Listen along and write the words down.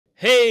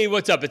Hey,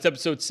 what's up? It's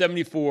episode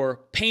 74,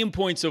 Payne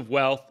Points of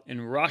Wealth,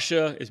 and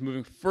Russia is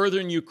moving further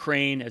in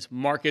Ukraine as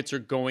markets are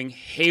going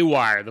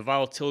haywire. The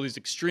volatility is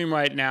extreme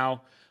right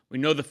now. We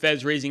know the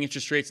Fed's raising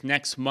interest rates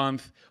next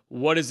month.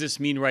 What does this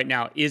mean right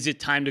now? Is it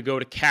time to go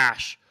to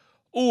cash?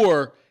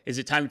 Or is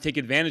it time to take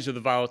advantage of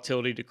the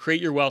volatility to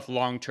create your wealth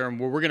long term?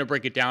 Well, we're going to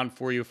break it down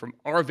for you from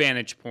our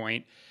vantage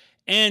point.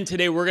 And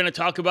today we're going to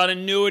talk about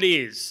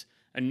annuities.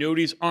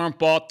 Annuities aren't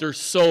bought, they're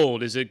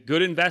sold. Is it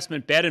good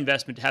investment, bad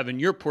investment to have in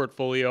your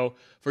portfolio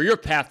for your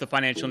path to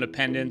financial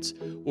independence?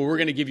 Well, we're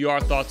going to give you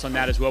our thoughts on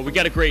that as well. We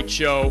got a great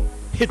show.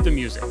 Hit the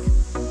music.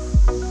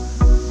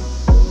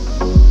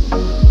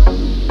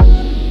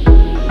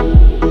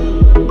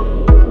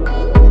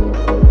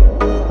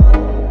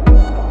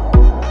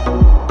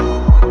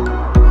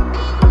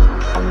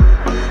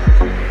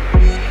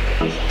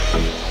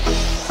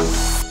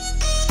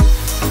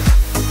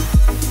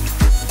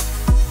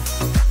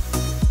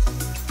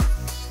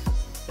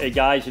 Hey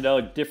guys,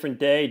 different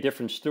day,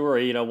 different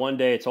story. One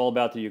day it's all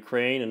about the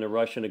Ukraine and the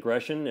Russian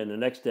aggression, and the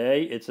next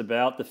day it's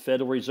about the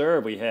Federal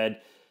Reserve. We had,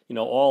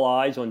 all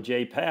eyes on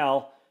Jay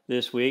Powell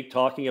this week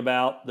talking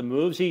about the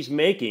moves he's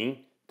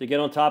making to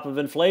get on top of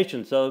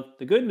inflation. So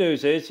the good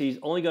news is he's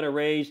only going to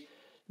raise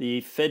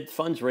the Fed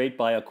funds rate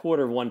by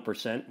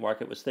 0.25%.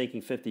 Market was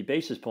thinking 50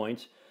 basis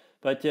points,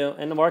 but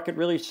and the market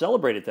really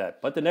celebrated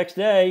that. But the next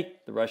day,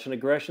 the Russian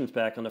aggression's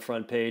back on the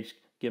front page,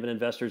 giving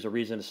investors a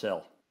reason to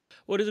sell.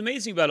 What is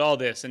amazing about all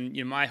this, and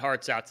my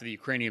heart's out to the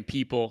Ukrainian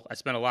people. I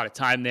spent a lot of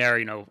time there.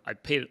 I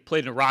played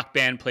in a rock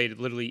band, played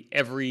literally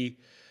every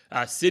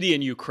city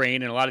in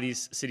Ukraine, and a lot of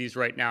these cities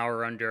right now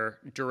are under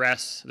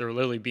duress. They're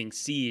literally being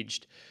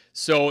sieged.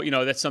 So,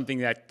 that's something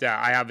that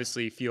I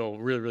obviously feel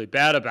really, really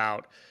bad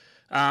about.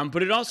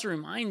 But it also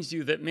reminds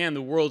you that, man,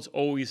 the world's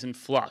always in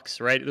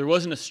flux, right? There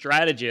wasn't a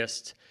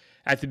strategist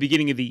at the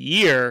beginning of the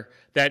year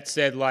that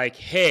said, like,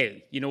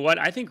 hey, you know what?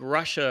 I think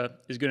Russia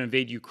is going to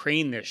invade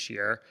Ukraine this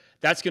year.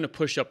 That's going to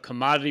push up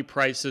commodity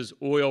prices,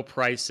 oil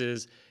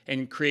prices,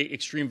 and create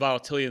extreme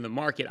volatility in the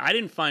market. I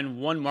didn't find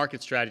one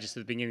market strategist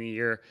at the beginning of the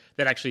year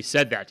that actually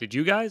said that. Did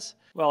you guys?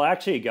 Well,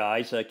 actually,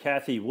 guys,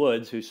 Kathy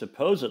Woods, who's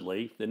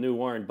supposedly the new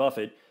Warren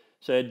Buffett,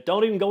 said,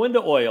 don't even go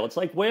into oil. It's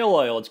like whale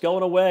oil. It's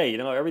going away.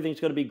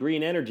 Everything's going to be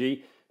green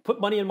energy. Put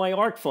money in my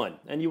ARK fund,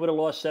 and you would have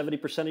lost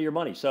 70% of your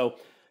money. So,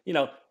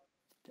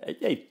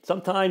 hey,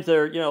 sometimes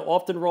they're,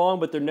 often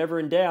wrong, but they're never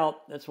in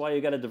doubt. That's why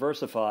you got to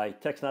diversify.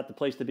 Tech's not the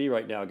place to be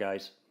right now,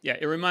 guys. Yeah,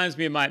 it reminds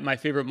me of my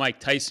favorite Mike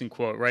Tyson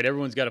quote, right?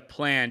 Everyone's got a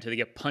plan till they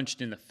get punched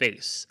in the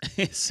face.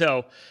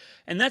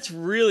 And that's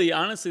really,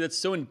 honestly, that's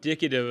so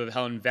indicative of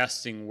how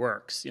investing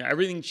works.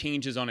 Everything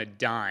changes on a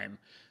dime.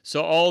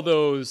 So all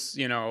those,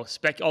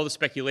 all the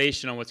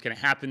speculation on what's going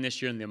to happen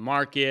this year in the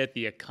market,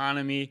 the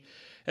economy,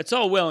 it's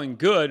all well and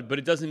good, but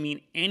it doesn't mean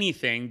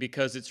anything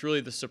because it's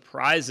really the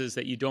surprises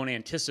that you don't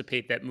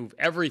anticipate that move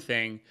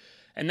everything.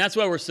 And that's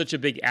why we're such a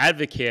big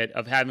advocate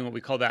of having what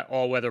we call that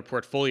all-weather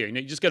portfolio.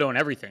 You just got to own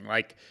everything.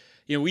 Like,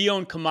 we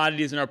owned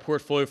commodities in our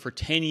portfolio for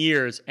 10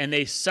 years, and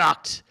they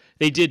sucked.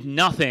 They did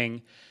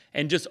nothing.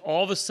 And just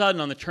all of a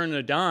sudden, on the turn of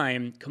a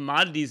dime,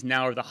 commodities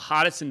now are the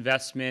hottest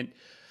investment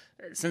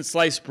since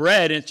sliced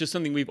bread, and it's just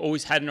something we've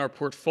always had in our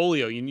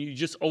portfolio. You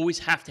just always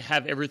have to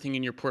have everything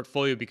in your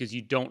portfolio because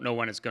you don't know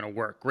when it's going to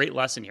work. Great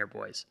lesson here,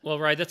 boys. Well,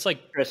 right, that's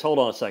like... Chris, hold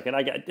on a second.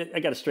 I got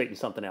to straighten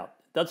something out.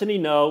 Doesn't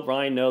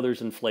Ryan know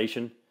there's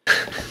inflation?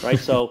 Right,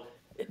 so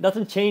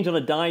nothing changed on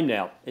a dime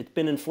now. It's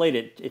been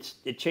inflated.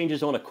 It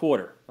changes on a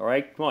quarter. All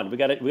right, come on, we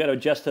got to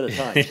adjust to the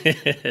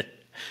times.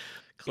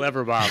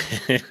 Clever, Bob.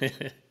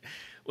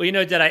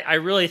 Well, Dad, I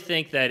really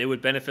think that it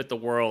would benefit the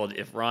world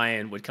if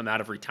Ryan would come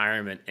out of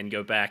retirement and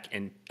go back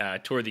and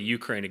tour the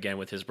Ukraine again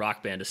with his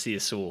rock band to see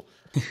Seoul.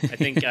 I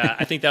think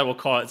that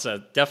will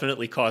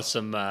definitely cause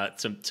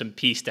some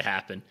peace to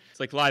happen. It's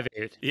like Live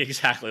Aid.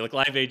 Exactly, like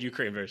Live Aid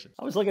Ukraine version.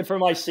 I was looking for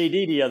my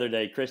CD the other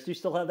day. Chris, do you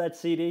still have that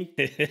CD?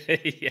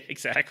 Yeah,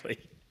 exactly.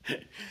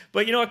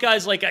 But you know what,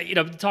 guys? Like,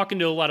 talking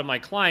to a lot of my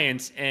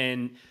clients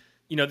and.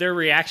 Their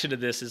reaction to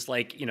this is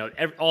like,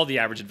 all the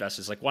average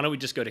investors, like, why don't we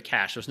just go to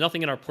cash? There's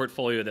nothing in our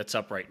portfolio that's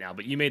up right now.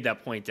 But you made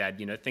that point, Dad.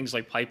 Things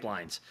like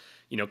pipelines,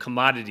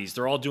 commodities,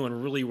 they're all doing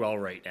really well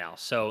right now.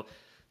 So,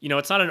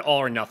 it's not an all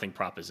or nothing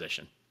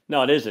proposition.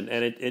 No, it isn't.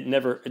 And it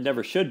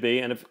never should be.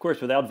 And of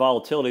course, without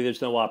volatility,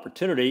 there's no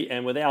opportunity.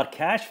 And without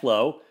cash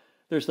flow,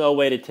 there's no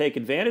way to take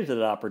advantage of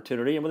that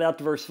opportunity. And without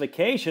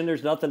diversification,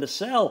 there's nothing to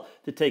sell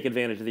to take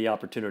advantage of the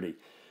opportunity.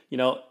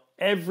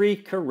 Every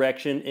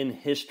correction in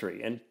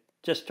history, and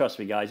just trust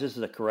me, guys, this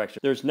is a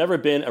correction. There's never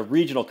been a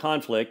regional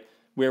conflict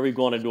where we've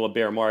gone into a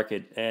bear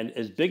market. And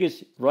as big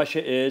as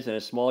Russia is and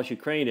as small as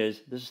Ukraine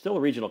is, this is still a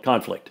regional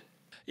conflict.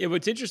 Yeah,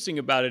 what's interesting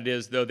about it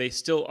is, though, they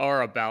still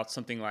are about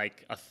something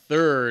like a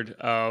third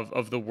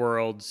of the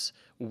world's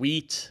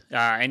wheat,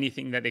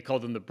 anything that they call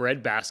them the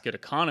breadbasket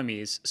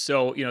economies.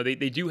 So,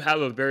 they do have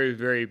a very,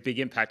 very big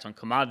impact on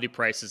commodity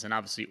prices and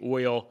obviously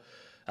oil,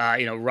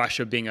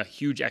 Russia being a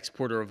huge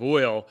exporter of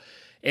oil.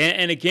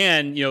 And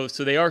again,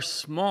 so they are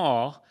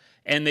small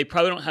and they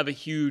probably don't have a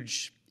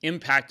huge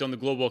impact on the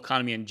global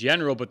economy in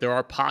general, but there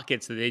are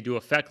pockets that they do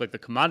affect, like the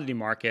commodity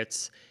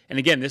markets. And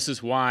again, this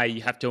is why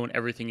you have to own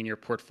everything in your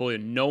portfolio.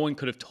 No one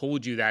could have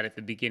told you that at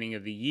the beginning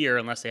of the year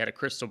unless they had a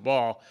crystal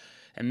ball.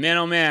 And man,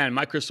 oh man,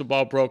 my crystal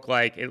ball broke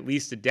like at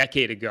least a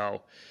decade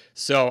ago.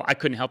 So I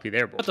couldn't help you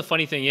there, Bo. But the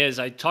funny thing is,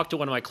 I talked to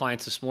one of my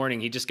clients this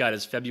morning. He just got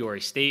his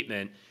February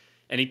statement,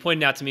 and he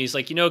pointed out to me, he's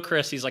like,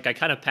 Chris, he's like, I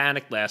kind of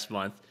panicked last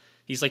month.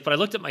 He's like, but I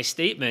looked at my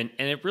statement,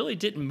 and it really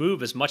didn't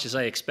move as much as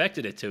I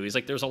expected it to. He's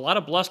like, there's a lot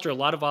of bluster, a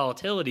lot of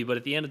volatility, but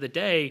at the end of the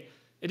day,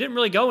 it didn't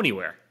really go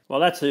anywhere. Well,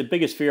 that's the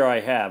biggest fear I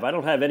have. I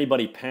don't have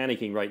anybody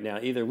panicking right now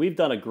either. We've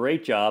done a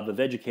great job of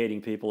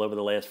educating people over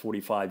the last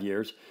 45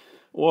 years.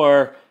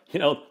 Or,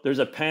 there's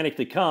a panic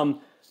to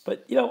come.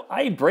 But,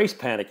 I embrace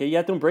panic. You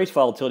have to embrace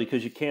volatility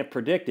because you can't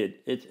predict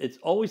it. It's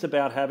always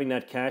about having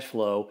that cash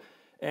flow.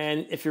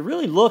 And if you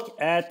really look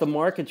at the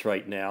markets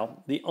right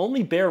now, the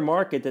only bear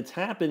market that's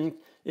happened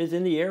is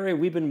in the area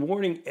we've been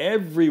warning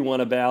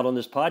everyone about on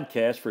this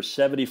podcast for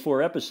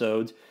 74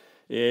 episodes,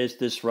 is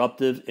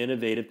disruptive,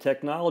 innovative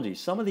technology.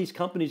 Some of these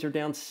companies are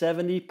down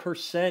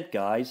 70%,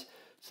 guys.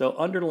 So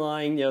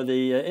underlying,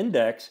 the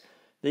index,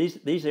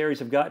 these areas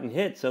have gotten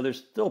hit. So there's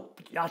still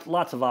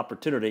lots of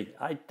opportunity.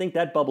 I think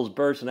that bubble's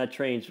burst and that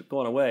train's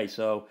going away.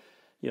 So,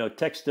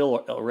 tech's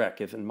still a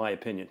wreck, in my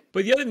opinion.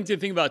 But the other thing to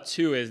think about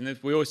too is, and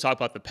we always talk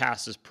about the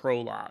past as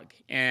prologue,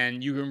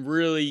 and you can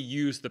really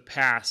use the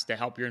past to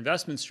help your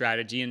investment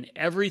strategy. And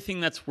everything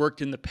that's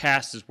worked in the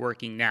past is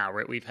working now,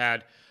 right? We've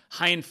had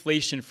high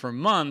inflation for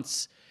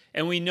months,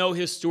 and we know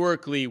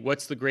historically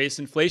what's the greatest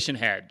inflation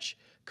hedge?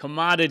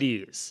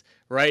 Commodities,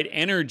 right?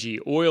 Energy,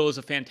 oil is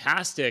a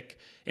fantastic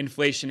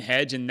inflation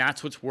hedge, and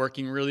that's what's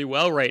working really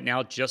well right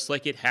now, just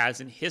like it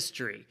has in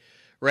history,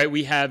 right?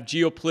 We have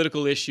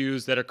geopolitical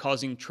issues that are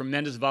causing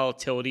tremendous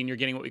volatility, and you're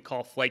getting what we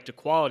call flight to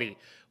quality.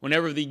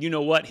 Whenever the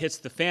you-know-what hits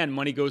the fan,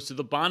 money goes to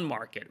the bond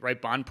market,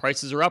 right? Bond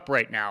prices are up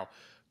right now.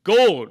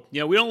 Gold, we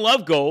don't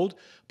love gold,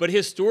 but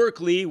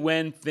historically,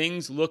 when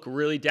things look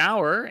really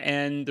dour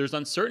and there's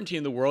uncertainty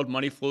in the world,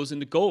 money flows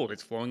into gold.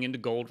 It's flowing into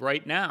gold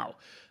right now.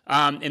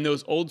 And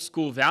those old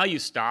school value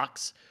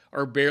stocks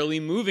are barely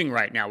moving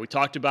right now. We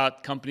talked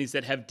about companies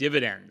that have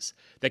dividends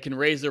that can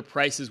raise their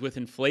prices with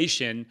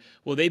inflation.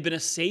 Well, they've been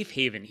a safe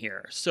haven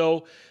here.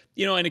 So,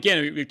 and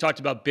again, we've talked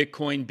about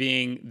Bitcoin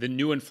being the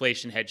new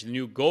inflation hedge, the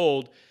new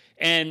gold.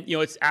 And,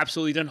 it's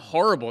absolutely done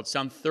horrible. It's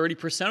down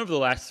 30% over the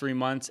last 3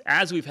 months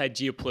as we've had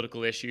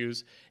geopolitical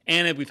issues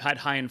and we've had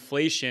high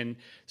inflation.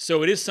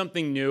 So it is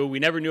something new. We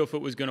never knew if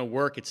it was going to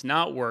work. It's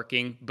not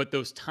working. But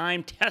those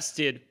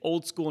time-tested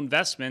old school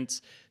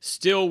investments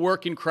still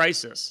work in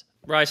crisis.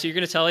 Right, so you're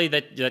going to tell me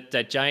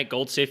that giant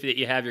gold safe that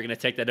you have, you're going to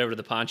take that over to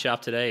the pawn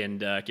shop today and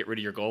get rid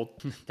of your gold?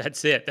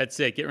 That's it.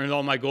 Get rid of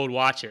all my gold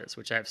watches,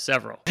 which I have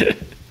several.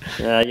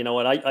 You know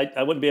what?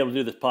 I wouldn't be able to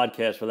do this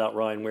podcast without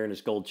Ryan wearing his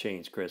gold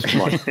chains, Chris.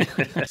 Come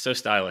on. So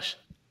stylish.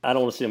 I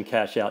don't want to see him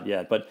cash out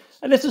yet.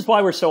 And this is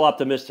why we're so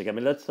optimistic. I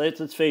mean, let's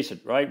face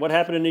it, right? What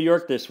happened in New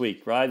York this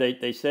week, right?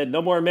 They said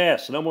no more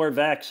masks, no more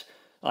vax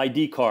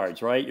ID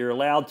cards, right? You're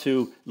allowed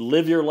to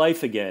live your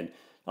life again.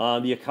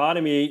 The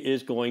economy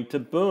is going to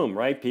boom,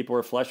 right? People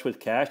are flush with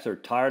cash. They're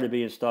tired of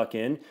being stuck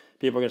in.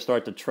 People are going to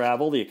start to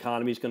travel. The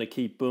economy is going to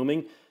keep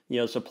booming.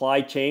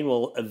 Supply chain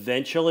will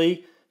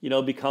eventually,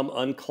 become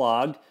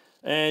unclogged.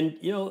 And,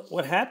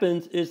 what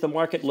happens is the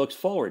market looks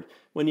forward.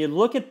 When you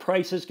look at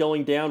prices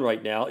going down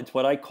right now, it's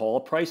what I call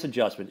a price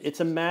adjustment. It's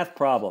a math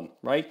problem,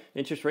 right?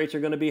 Interest rates are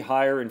going to be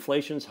higher.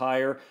 Inflation's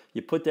higher.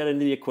 You put that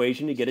into the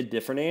equation, you get a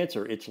different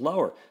answer. It's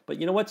lower. But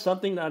you know what?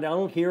 Something that I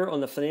don't hear on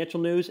the financial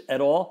news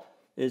at all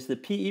is the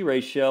PE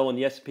ratio on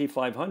the S&P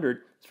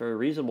 500. It's very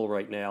reasonable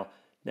right now.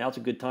 Now it's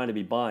a good time to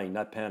be buying,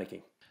 not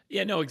panicking.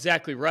 Yeah, no,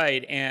 exactly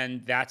right.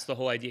 And that's the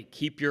whole idea.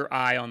 Keep your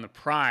eye on the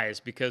prize,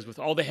 because with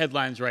all the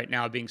headlines right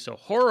now being so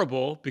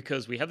horrible,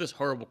 because we have this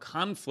horrible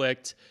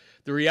conflict,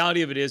 the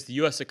reality of it is the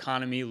U.S.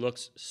 economy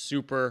looks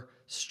super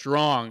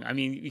strong. I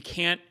mean, you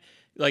can't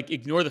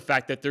ignore the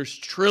fact that there's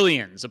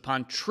trillions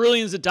upon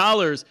trillions of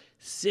dollars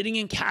sitting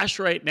in cash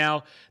right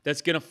now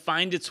that's going to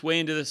find its way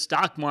into the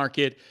stock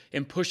market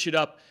and push it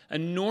up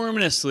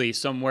enormously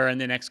somewhere in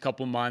the next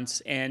couple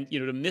months. And,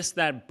 to miss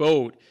that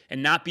boat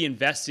and not be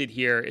invested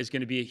here is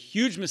going to be a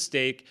huge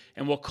mistake.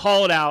 And we'll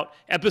call it out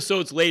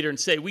episodes later and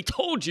say, we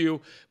told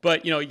you,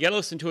 but, you got to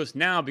listen to us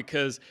now,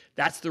 because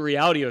that's the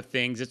reality of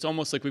things. It's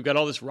almost like we've got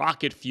all this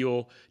rocket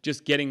fuel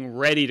just getting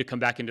ready to come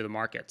back into the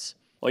markets.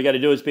 All you got to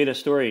do is be a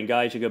historian,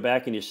 guys. You go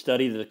back and you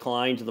study the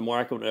declines of the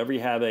market. Whenever you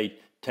have a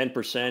 10%,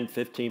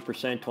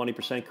 15%,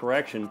 20%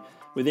 correction,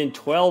 within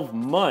 12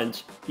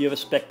 months, you have a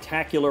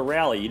spectacular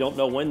rally. You don't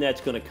know when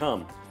that's going to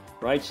come,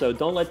 right? So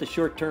don't let the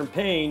short-term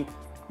pain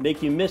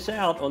make you miss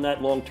out on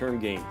that long-term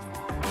gain.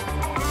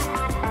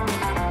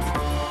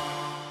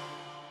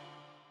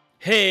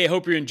 Hey, I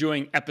hope you're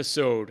enjoying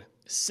episode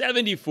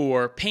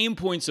 74, Payne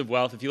Points of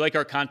Wealth. If you like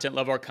our content,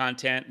 love our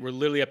content, we're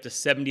literally up to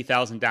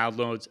 70,000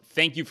 downloads.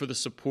 Thank you for the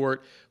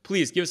support.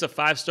 Please give us a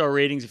 5-star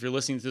ratings if you're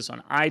listening to this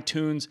on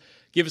iTunes.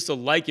 Give us a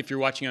like if you're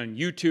watching on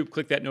YouTube.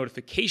 Click that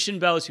notification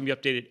bell so you can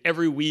be updated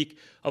every week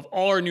of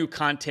all our new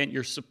content.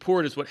 Your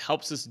support is what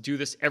helps us do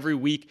this every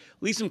week.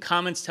 Leave some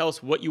comments. Tell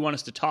us what you want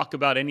us to talk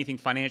about, anything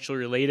financially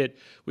related.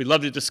 We'd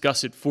love to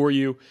discuss it for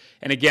you.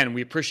 And again,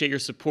 we appreciate your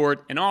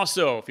support. And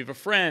also, if you have a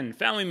friend,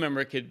 family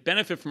member that could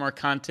benefit from our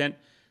content,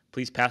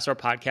 please pass our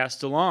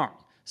podcast along.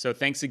 So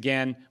thanks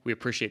again. We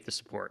appreciate the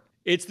support.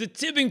 It's the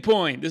tipping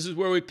point. This is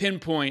where we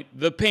pinpoint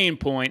the pain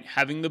point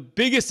having the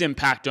biggest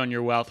impact on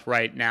your wealth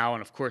right now.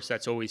 And of course,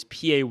 that's always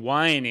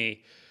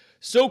P-A-Y-N-E.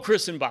 So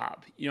Chris and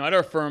Bob, at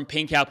our firm,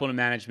 Payne Capital and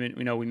Management,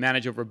 we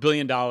manage over $1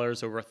 billion,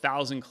 over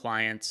 1,000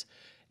 clients,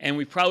 and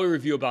we probably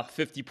review about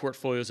 50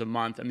 portfolios a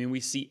month.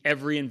 We see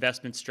every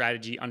investment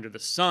strategy under the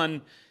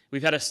sun.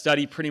 We've had to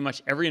study pretty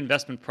much every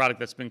investment product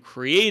that's been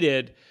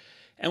created.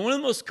 And one of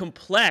the most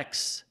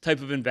complex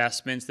type of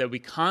investments that we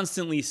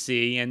constantly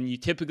see, and you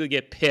typically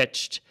get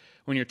pitched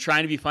when you're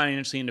trying to be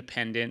financially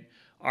independent,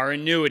 are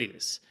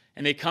annuities.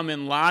 And they come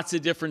in lots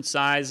of different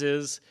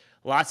sizes,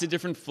 lots of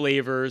different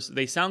flavors.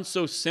 They sound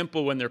so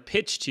simple when they're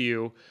pitched to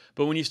you,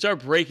 but when you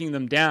start breaking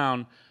them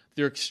down,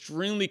 they're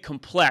extremely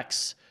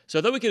complex. So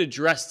I thought we could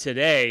address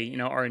today,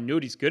 are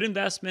annuities good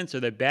investments? Are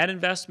they bad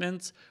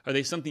investments? Are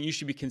they something you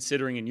should be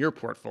considering in your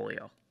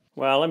portfolio?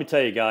 Well, let me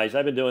tell you guys,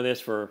 I've been doing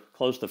this for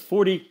close to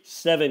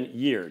 47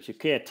 years. You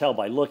can't tell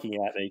by looking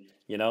at me,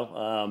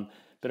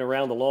 been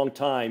around a long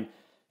time.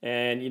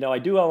 And, I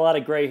do have a lot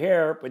of gray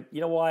hair, but you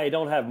know why I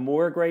don't have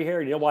more gray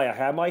hair? You know why I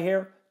have my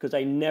hair? Because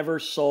I never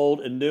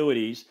sold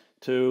annuities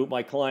to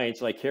my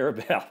clients I care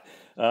about.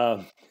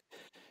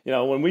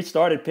 When we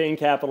started Payne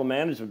Capital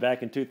Management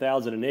back in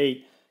 2008,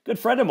 a good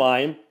friend of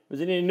mine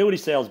was in the annuity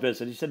sales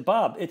business. He said,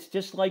 Bob, it's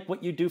just like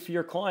what you do for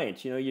your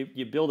clients.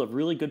 You build a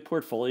really good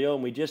portfolio,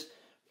 and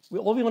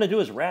all we want to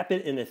do is wrap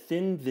it in a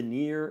thin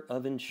veneer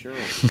of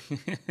insurance.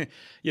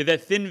 Yeah,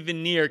 that thin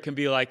veneer can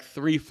be like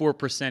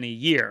 3-4% a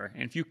year.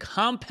 And if you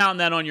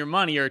compound that on your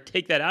money or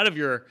take that out of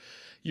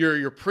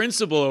your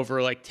principal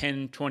over like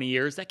 10, 20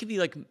 years, that could be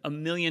like $1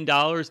 million,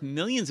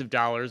 millions of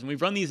dollars. And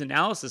we've run these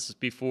analyses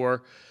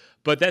before,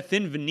 but that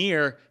thin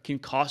veneer can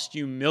cost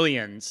you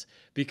millions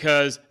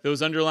because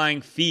those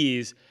underlying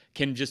fees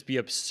can just be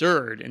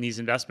absurd in these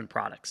investment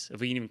products, if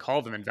we can even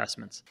call them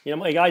investments.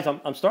 My guys,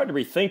 I'm starting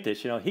to rethink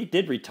this. He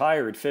did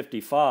retire at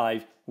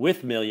 55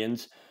 with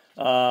millions,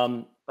 but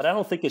I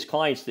don't think his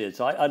clients did.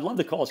 So I'd love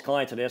to call his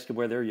clients and ask them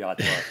where their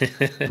yachts are.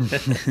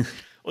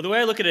 Well, the way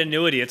I look at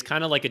annuity, it's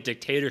kind of like a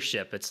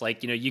dictatorship. It's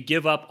like, you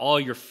give up all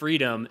your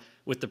freedom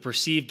with the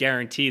perceived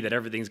guarantee that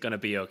everything's going to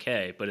be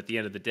okay. But at the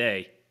end of the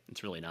day,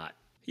 it's really not.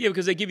 Yeah,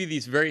 because they give you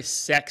these very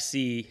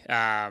sexy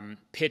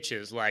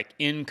pitches like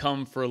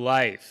income for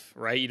life,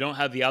 right? You don't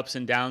have the ups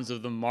and downs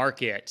of the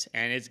market,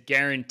 and it's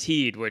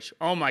guaranteed, which,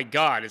 oh my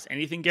God, is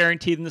anything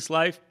guaranteed in this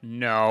life?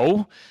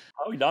 No.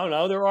 Oh,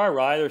 no, there are,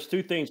 right? There's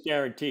two things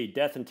guaranteed,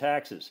 death and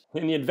taxes.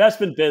 In the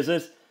investment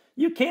business,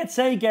 you can't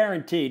say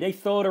guaranteed. They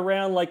throw it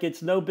around like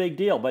it's no big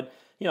deal. But,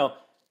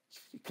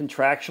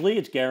 contractually,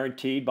 it's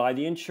guaranteed by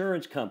the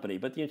insurance company.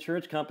 But the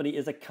insurance company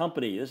is a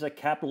company. This is a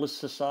capitalist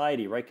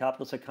society, right?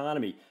 Capitalist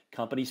economy.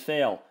 Companies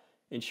fail.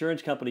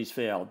 Insurance companies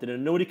fail. Did an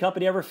annuity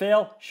company ever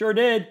fail? Sure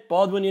did.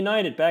 Baldwin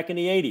United back in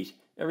the 80s.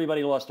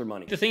 Everybody lost their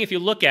money. The thing, if you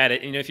look at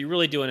it, if you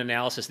really do an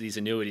analysis of these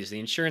annuities, the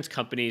insurance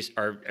companies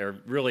are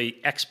really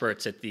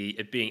experts at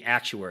being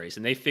actuaries,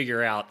 and they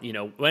figure out,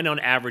 when on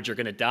average you're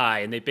going to die,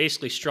 and they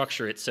basically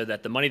structure it so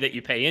that the money that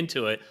you pay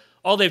into it,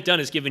 all they've done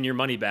is given your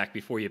money back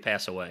before you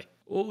pass away.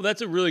 Well,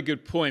 that's a really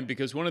good point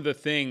because one of the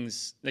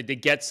things, like to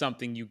get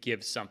something, you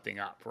give something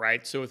up,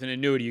 right? So with an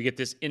annuity, you get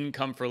this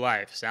income for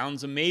life.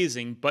 Sounds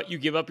amazing, but you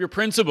give up your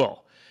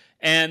principal.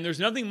 And there's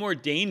nothing more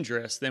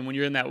dangerous than when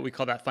you're in that, what we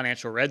call that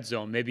financial red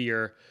zone. Maybe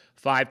you're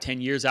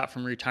 5-10 years out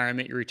from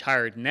retirement, you're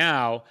retired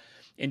now,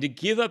 and to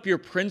give up your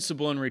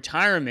principal in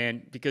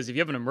retirement, because if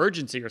you have an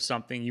emergency or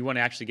something, you want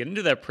to actually get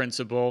into that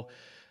principal,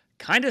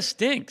 kind of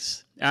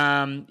stinks.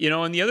 And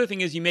the other thing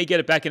is you may get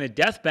it back in a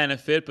death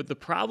benefit, but the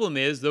problem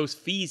is those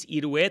fees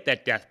eat away at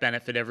that death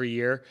benefit every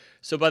year.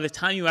 So by the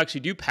time you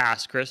actually do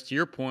pass, Chris, to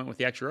your point with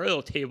the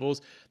actuarial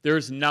tables,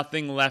 there's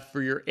nothing left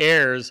for your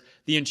heirs.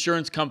 The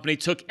insurance company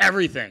took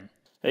everything.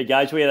 Hey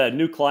guys, we had a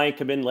new client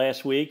come in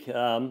last week,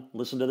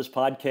 listened to this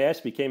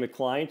podcast, became a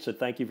client, so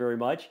thank you very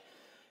much.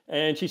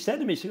 And she said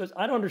to me, she goes,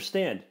 I don't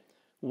understand.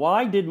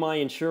 Why did my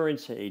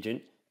insurance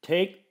agent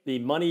take the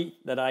money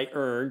that I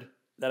earned,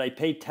 that I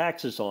paid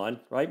taxes on,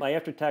 right, my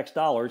after-tax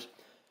dollars,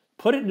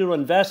 put it into an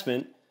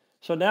investment,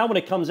 so now when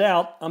it comes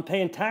out, I'm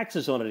paying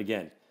taxes on it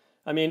again?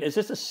 Is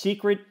this a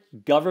secret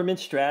government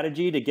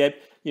strategy to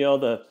get,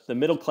 the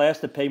middle class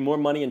to pay more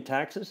money in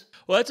taxes?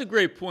 Well, that's a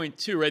great point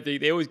too, right?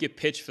 They always get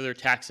pitched for their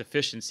tax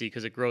efficiency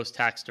because it grows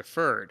tax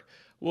deferred.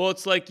 Well,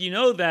 it's like,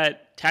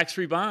 that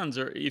tax-free bonds,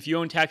 or if you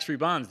own tax-free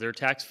bonds, they're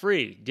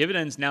tax-free.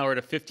 Dividends now are at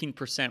a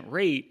 15%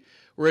 rate,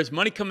 Whereas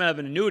money coming out of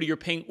an annuity, you're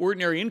paying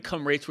ordinary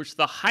income rates, which are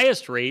the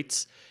highest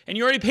rates, and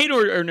you already paid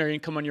ordinary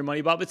income on your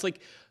money, Bob. It's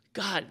like,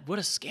 God, what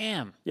a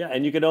scam. Yeah,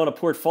 and you can own a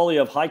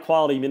portfolio of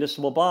high-quality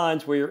municipal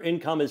bonds where your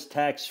income is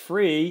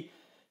tax-free,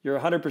 you're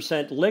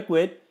 100%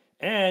 liquid,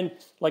 and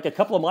like a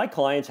couple of my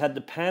clients had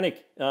to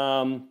panic,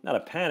 not a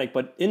panic,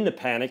 but in the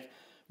panic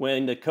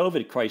when the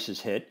COVID crisis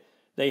hit.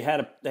 They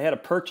had a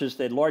purchase,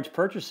 they had large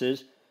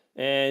purchases,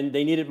 and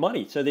they needed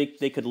money. So they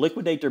could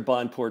liquidate their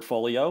bond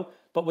portfolio,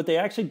 but what they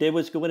actually did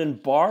was go in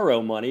and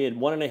borrow money at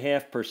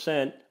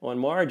 1.5% on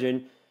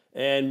margin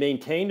and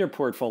maintain their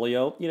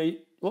portfolio.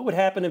 What would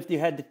happen if you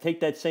had to take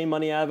that same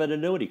money out of an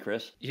annuity,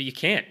 Chris? You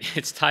can't.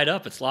 It's tied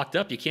up. It's locked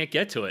up. You can't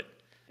get to it.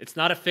 It's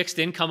not a fixed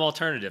income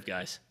alternative,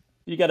 guys.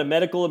 You got a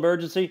medical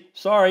emergency?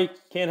 Sorry,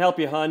 can't help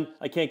you, hon.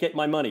 I can't get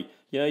my money.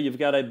 You've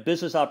got a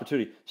business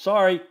opportunity.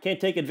 Sorry, can't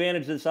take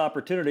advantage of this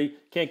opportunity.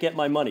 Can't get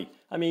my money.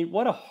 I mean,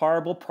 what a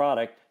horrible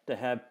product to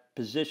have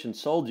positions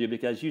sold to you,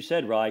 because you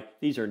said, Rye,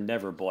 these are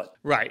never bought.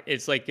 Right.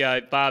 It's like,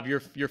 Bob,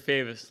 your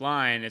famous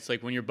line. It's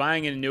like when you're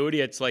buying an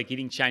annuity, it's like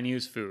eating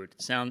Chinese food.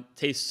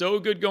 Tastes so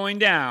good going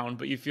down,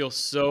 but you feel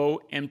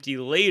so empty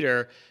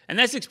later. And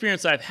that's the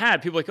experience I've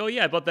had. People are like, oh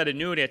yeah, I bought that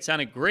annuity. It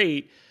sounded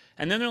great.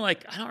 And then they're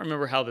like, I don't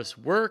remember how this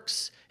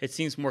works. It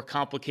seems more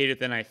complicated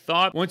than I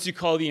thought. Once you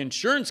call the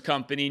insurance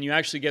company and you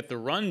actually get the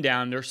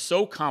rundown, they're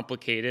so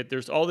complicated.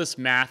 There's all this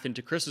math. And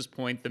to Chris's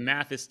point, the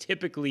math is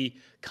typically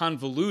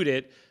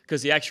convoluted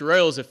because the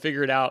actuarials have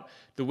figured out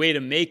the way to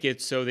make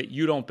it so that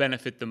you don't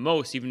benefit the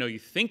most, even though you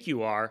think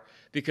you are,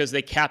 because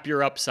they cap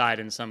your upside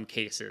in some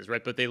cases,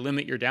 right? But they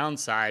limit your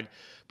downside.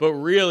 But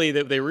really,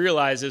 that they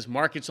realize is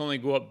markets only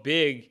go up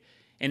big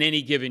in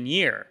any given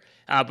year.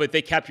 But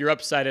they cap your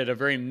upside at a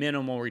very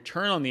minimal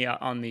return on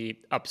the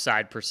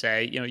upside per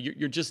se.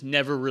 You're just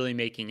never really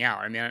making out.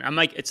 I mean, I'm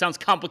like, it sounds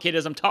complicated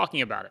as I'm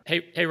talking about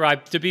it. Hey,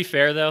 Rob. To be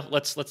fair though,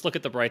 let's look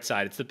at the bright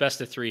side. It's the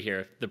best of three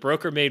here. The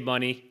broker made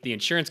money, the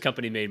insurance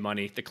company made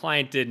money, the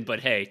client didn't.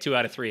 But hey, 2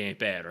 out of 3 ain't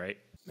bad, right?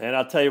 And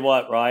I'll tell you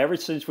what, Rye. Ever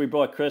since we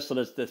brought Chris on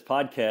this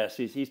podcast,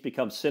 he's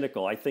become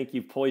cynical. I think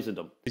you've poisoned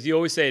him. As you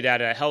always say,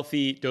 that a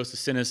healthy dose of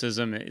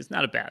cynicism is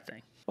not a bad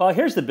thing. Well,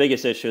 here's the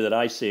biggest issue that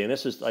I see, and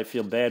I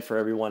feel bad for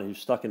everyone who's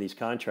stuck in these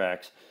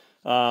contracts.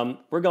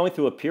 We're going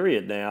through a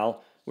period now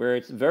where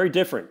it's very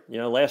different.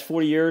 Last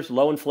 40 years,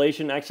 low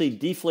inflation, actually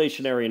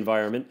deflationary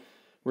environment.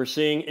 We're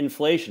seeing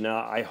inflation.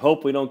 Now, I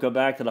hope we don't go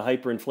back to the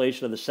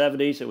hyperinflation of the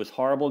 70s. It was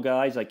horrible,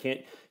 guys. I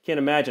can't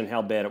imagine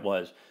how bad it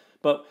was.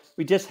 But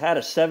we just had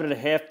a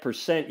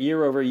 7.5%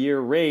 year-over-year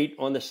rate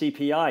on the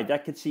CPI.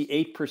 That could see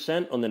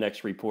 8% on the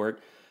next report.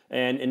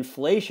 And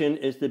inflation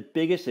is the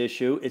biggest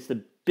issue. It's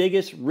the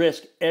biggest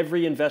risk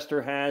every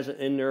investor has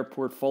in their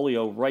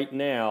portfolio right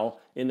now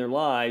in their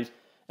lives.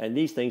 And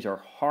these things are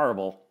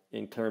horrible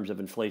in terms of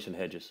inflation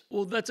hedges.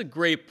 Well, that's a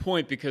great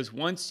point, because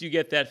once you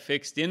get that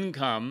fixed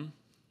income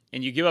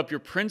and you give up your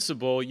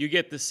principal, you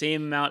get the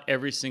same amount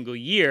every single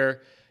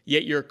year,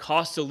 yet your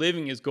cost of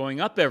living is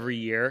going up every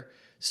year.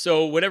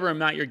 So whatever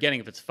amount you're getting,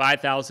 if it's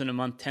 $5,000 a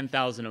month,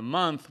 $10,000 a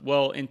month,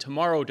 well, in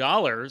tomorrow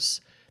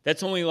dollars,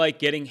 that's only like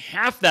getting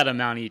half that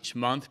amount each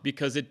month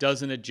because it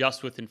doesn't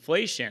adjust with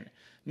inflation.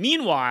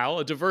 Meanwhile,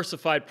 a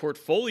diversified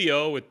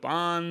portfolio with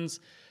bonds,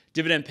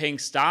 dividend-paying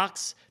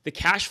stocks, the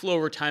cash flow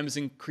over time is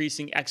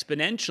increasing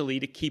exponentially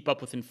to keep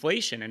up with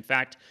inflation. In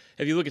fact,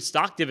 if you look at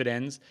stock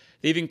dividends,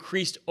 they've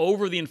increased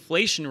over the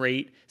inflation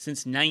rate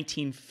since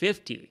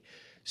 1950.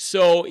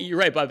 So you're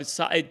right, Bob.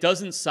 It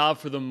doesn't solve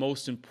for the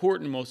most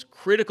important, most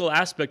critical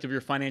aspect of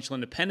your financial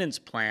independence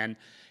plan,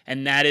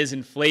 and that is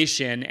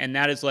inflation. And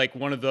that is like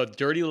one of the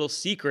dirty little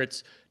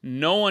secrets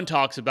no one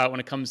talks about when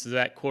it comes to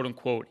that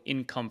quote-unquote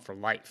income for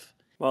life.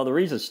 Well, the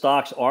reason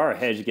stocks are a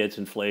hedge against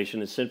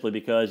inflation is simply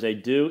because they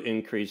do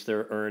increase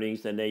their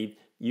earnings, and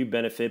you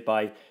benefit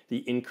by the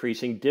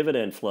increasing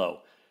dividend flow.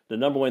 The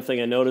number one thing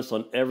I noticed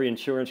on every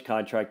insurance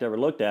contract I ever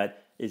looked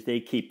at is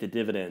they keep the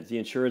dividends. The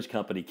insurance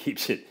company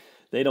keeps it.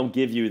 They don't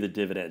give you the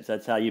dividends.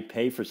 That's how you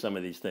pay for some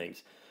of these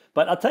things.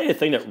 But I'll tell you the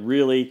thing that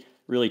really,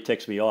 really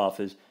ticks me off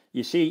is,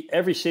 you see,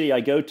 every city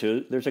I go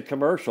to, there's a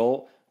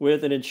commercial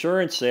with an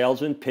insurance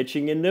salesman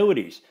pitching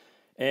annuities.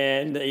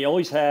 And they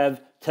always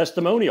have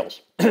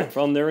testimonials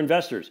from their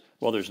investors.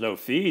 Well, there's no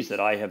fees that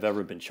I have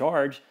ever been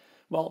charged.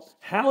 Well,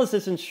 how is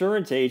this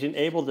insurance agent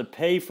able to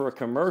pay for a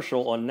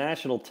commercial on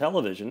national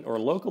television or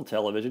local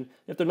television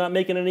if they're not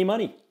making any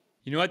money?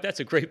 You know what? That's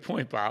a great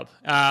point, Bob.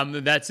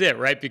 That's it,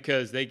 right?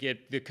 Because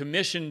the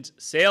commissioned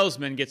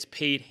salesman gets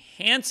paid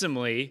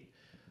handsomely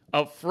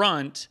up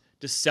front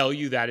to sell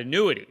you that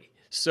annuity.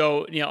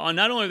 So,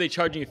 not only are they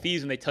charging you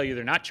fees when they tell you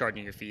they're not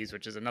charging you fees,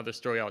 which is another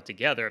story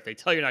altogether. If they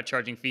tell you you're not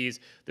charging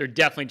fees, they're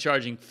definitely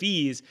charging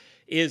fees.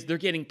 They're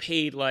getting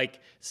paid, like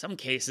some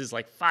cases,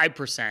 like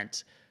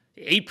 5%,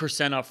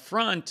 8% up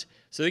front,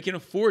 so they can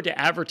afford to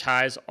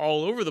advertise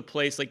all over the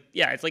place.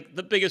 It's like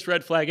the biggest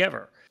red flag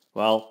ever.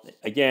 Well,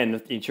 again,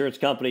 the insurance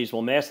companies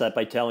will mask that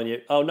by telling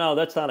you, oh, no,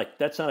 that's not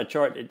a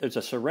charge. There's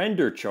a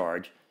surrender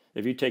charge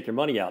if you take your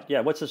money out.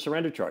 Yeah, what's the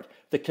surrender charge?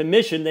 The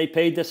commission they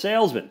paid the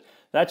salesman.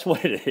 That's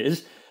what it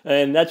is,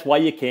 and that's why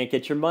you can't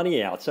get your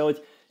money out. So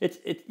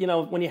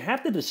when you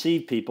have to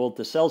deceive people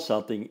to sell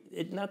something,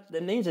 it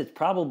means it's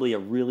probably a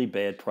really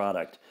bad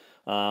product.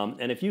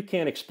 And if you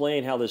can't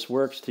explain how this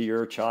works to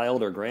your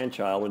child or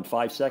grandchild in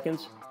 5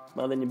 seconds,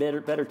 well, then you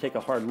better take a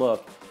hard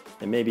look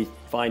and maybe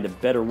find a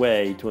better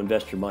way to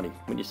invest your money.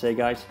 What do you say,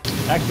 guys?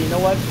 Actually, you know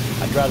what?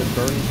 I'd rather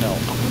burn in hell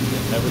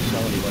than never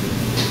sell anybody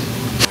anything.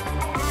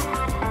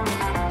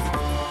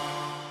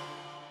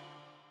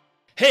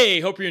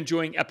 Hey, hope you're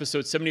enjoying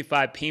episode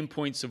 75, Payne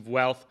Points of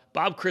Wealth.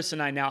 Bob, Chris,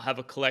 and I now have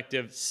a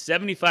collective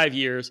 75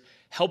 years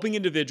helping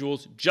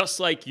individuals just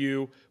like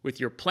you with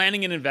your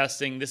planning and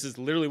investing. This is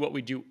literally what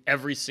we do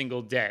every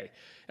single day.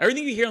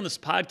 Everything you hear on this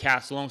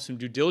podcast, along with some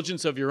due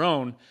diligence of your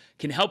own,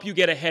 can help you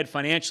get ahead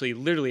financially,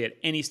 literally at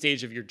any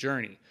stage of your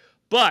journey.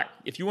 But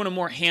if you want a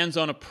more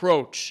hands-on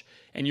approach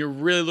and you're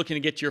really looking to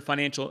get to your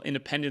financial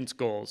independence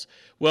goals,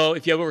 well,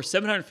 if you have over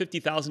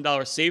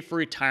 $750,000 saved for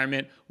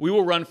retirement, we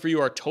will run for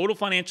you our total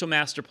financial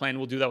master plan.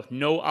 We'll do that with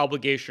no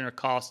obligation or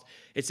cost.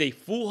 It's a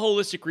full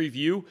holistic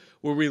review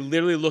where we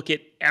literally look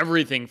at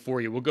everything for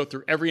you. We'll go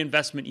through every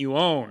investment you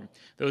own,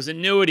 those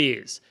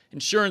annuities,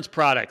 insurance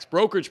products,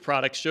 brokerage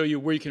products, show you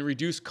where you can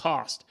reduce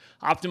cost,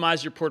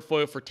 optimize your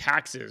portfolio for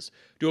taxes,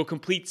 do a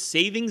complete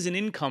savings and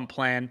income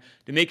plan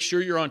to make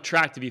sure you're on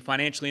track to be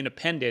financially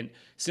independent.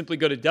 Simply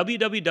go to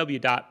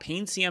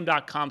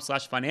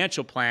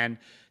www.paynecm.com/financial plan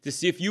to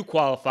see if you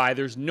qualify.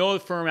 There's no other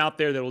firm out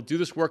there that will do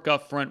this work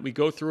up front. We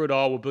go through it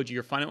all. We'll build you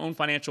your own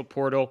financial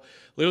portal.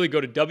 Literally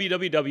go to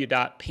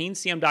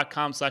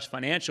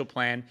www.paynecm.com/financial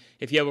plan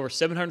if you have over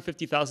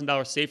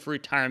 $750,000 saved for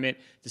retirement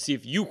to see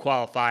if you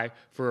qualify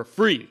for a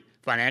free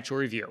financial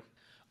review.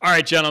 All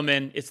right,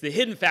 gentlemen, it's the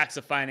hidden facts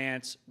of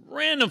finance,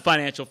 random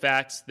financial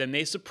facts that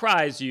may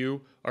surprise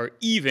you or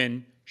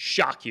even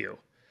shock you.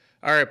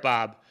 All right,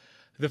 Bob.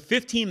 The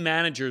 15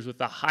 managers with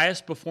the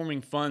highest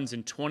performing funds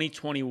in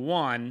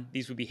 2021,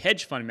 these would be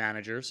hedge fund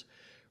managers,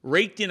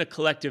 raked in a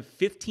collective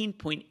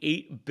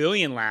 $15.8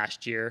 billion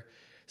last year.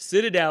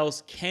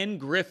 Citadel's Ken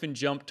Griffin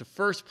jumped to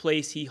first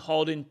place. He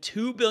hauled in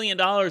 $2 billion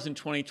in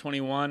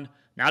 2021.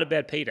 Not a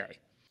bad payday.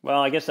 Well,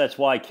 I guess that's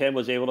why Ken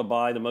was able to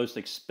buy the most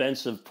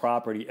expensive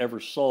property ever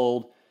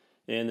sold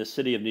in the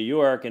city of New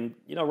York. And,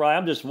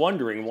 Ryan, I'm just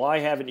wondering, why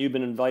haven't you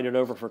been invited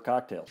over for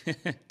cocktails?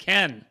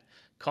 Ken,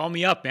 call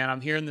me up, man. I'm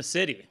here in the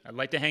city. I'd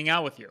like to hang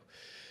out with you.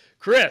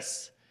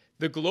 Chris,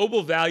 the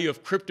global value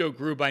of crypto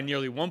grew by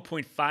nearly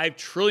 $1.5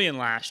 trillion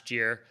last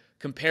year,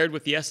 compared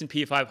with the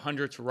S&P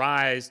 500's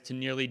rise to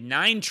nearly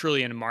 $9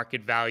 trillion in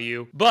market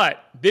value.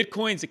 But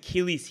Bitcoin's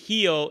Achilles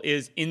heel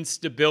is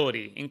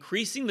instability.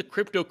 Increasing the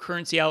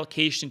cryptocurrency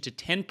allocation to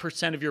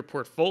 10% of your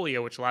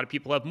portfolio, which a lot of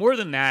people have more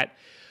than that,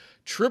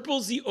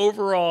 triples the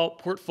overall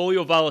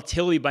portfolio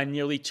volatility by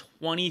nearly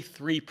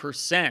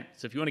 23%.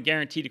 So if you want to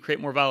guarantee to create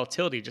more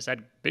volatility, just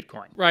add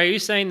Bitcoin. Right. Are you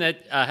saying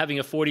that having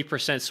a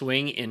 40%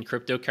 swing in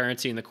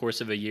cryptocurrency in the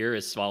course of a year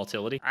is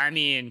volatility? I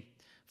mean,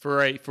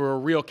 for a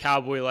real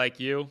cowboy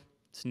like you,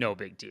 it's no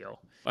big deal.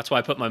 That's why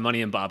I put my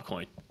money in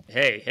Bobcoin.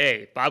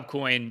 Hey,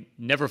 Bobcoin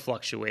never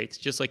fluctuates,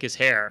 just like his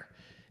hair.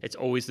 It's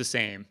always the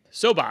same.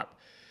 So, Bob,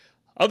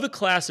 of the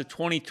class of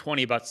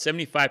 2020, about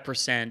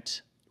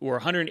 75% or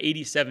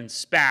 187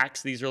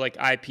 SPACs, these are like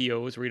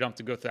IPOs where you don't have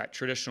to go through that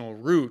traditional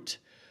route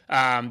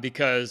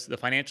because the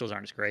financials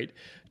aren't as great,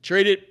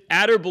 traded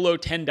at or below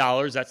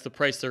 $10. That's the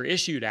price they're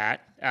issued at,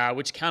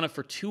 which counted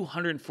for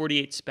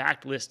 248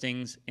 SPAC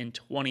listings in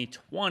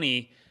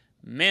 2020.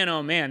 Man,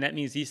 oh man, that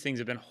means these things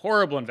have been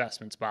horrible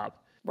investments, Bob.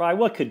 Right,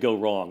 what could go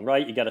wrong,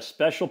 right? You got a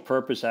special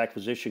purpose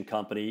acquisition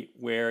company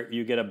where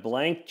you get a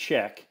blank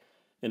check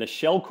in a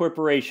shell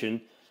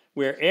corporation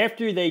where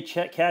after they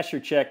cash your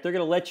check, they're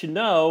going to let you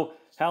know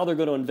how they're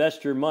going to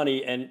invest your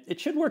money, and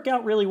it should work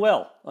out really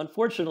well.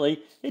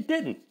 Unfortunately, it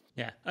didn't.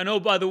 Yeah, and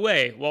oh, by the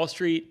way, Wall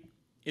Street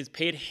is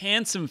paid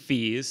handsome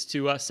fees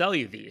to sell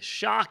you these.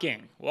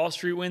 Shocking. Wall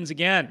Street wins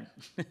again.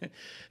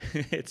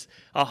 It's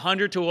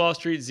 100 to Wall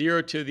Street,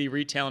 0 to the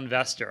retail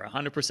investor.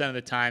 100% of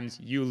the times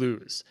you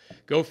lose.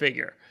 Go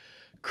figure.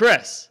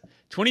 Chris,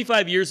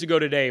 25 years ago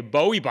today,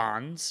 Bowie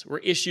bonds were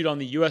issued on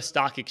the U.S.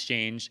 Stock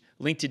Exchange,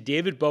 linked to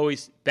David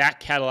Bowie's back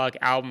catalog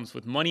albums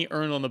with money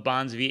earned on the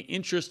bonds via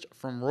interest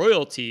from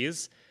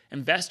royalties.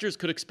 Investors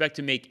could expect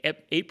to make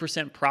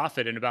 8%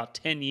 profit in about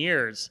 10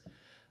 years.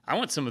 I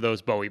want some of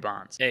those Bowie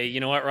bonds. Hey, you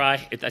know what,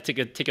 Rye? I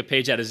take a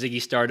page out of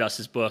Ziggy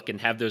Stardust's book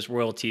and have those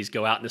royalties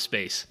go out into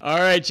space. All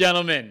right,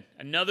 gentlemen,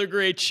 another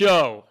great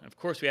show. Of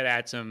course, we had to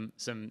add some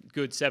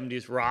good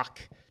 70s rock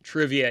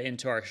trivia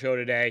into our show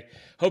today.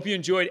 Hope you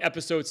enjoyed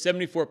episode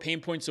 74, Payne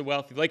Points of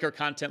Wealth. If you like our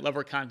content, love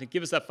our content,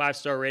 give us that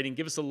 5-star rating.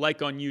 Give us a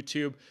like on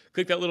YouTube.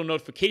 Click that little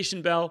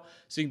notification bell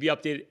so you can be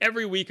updated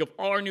every week of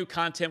all our new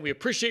content. We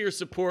appreciate your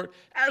support.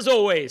 As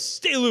always,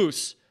 stay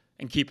loose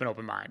and keep an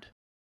open mind.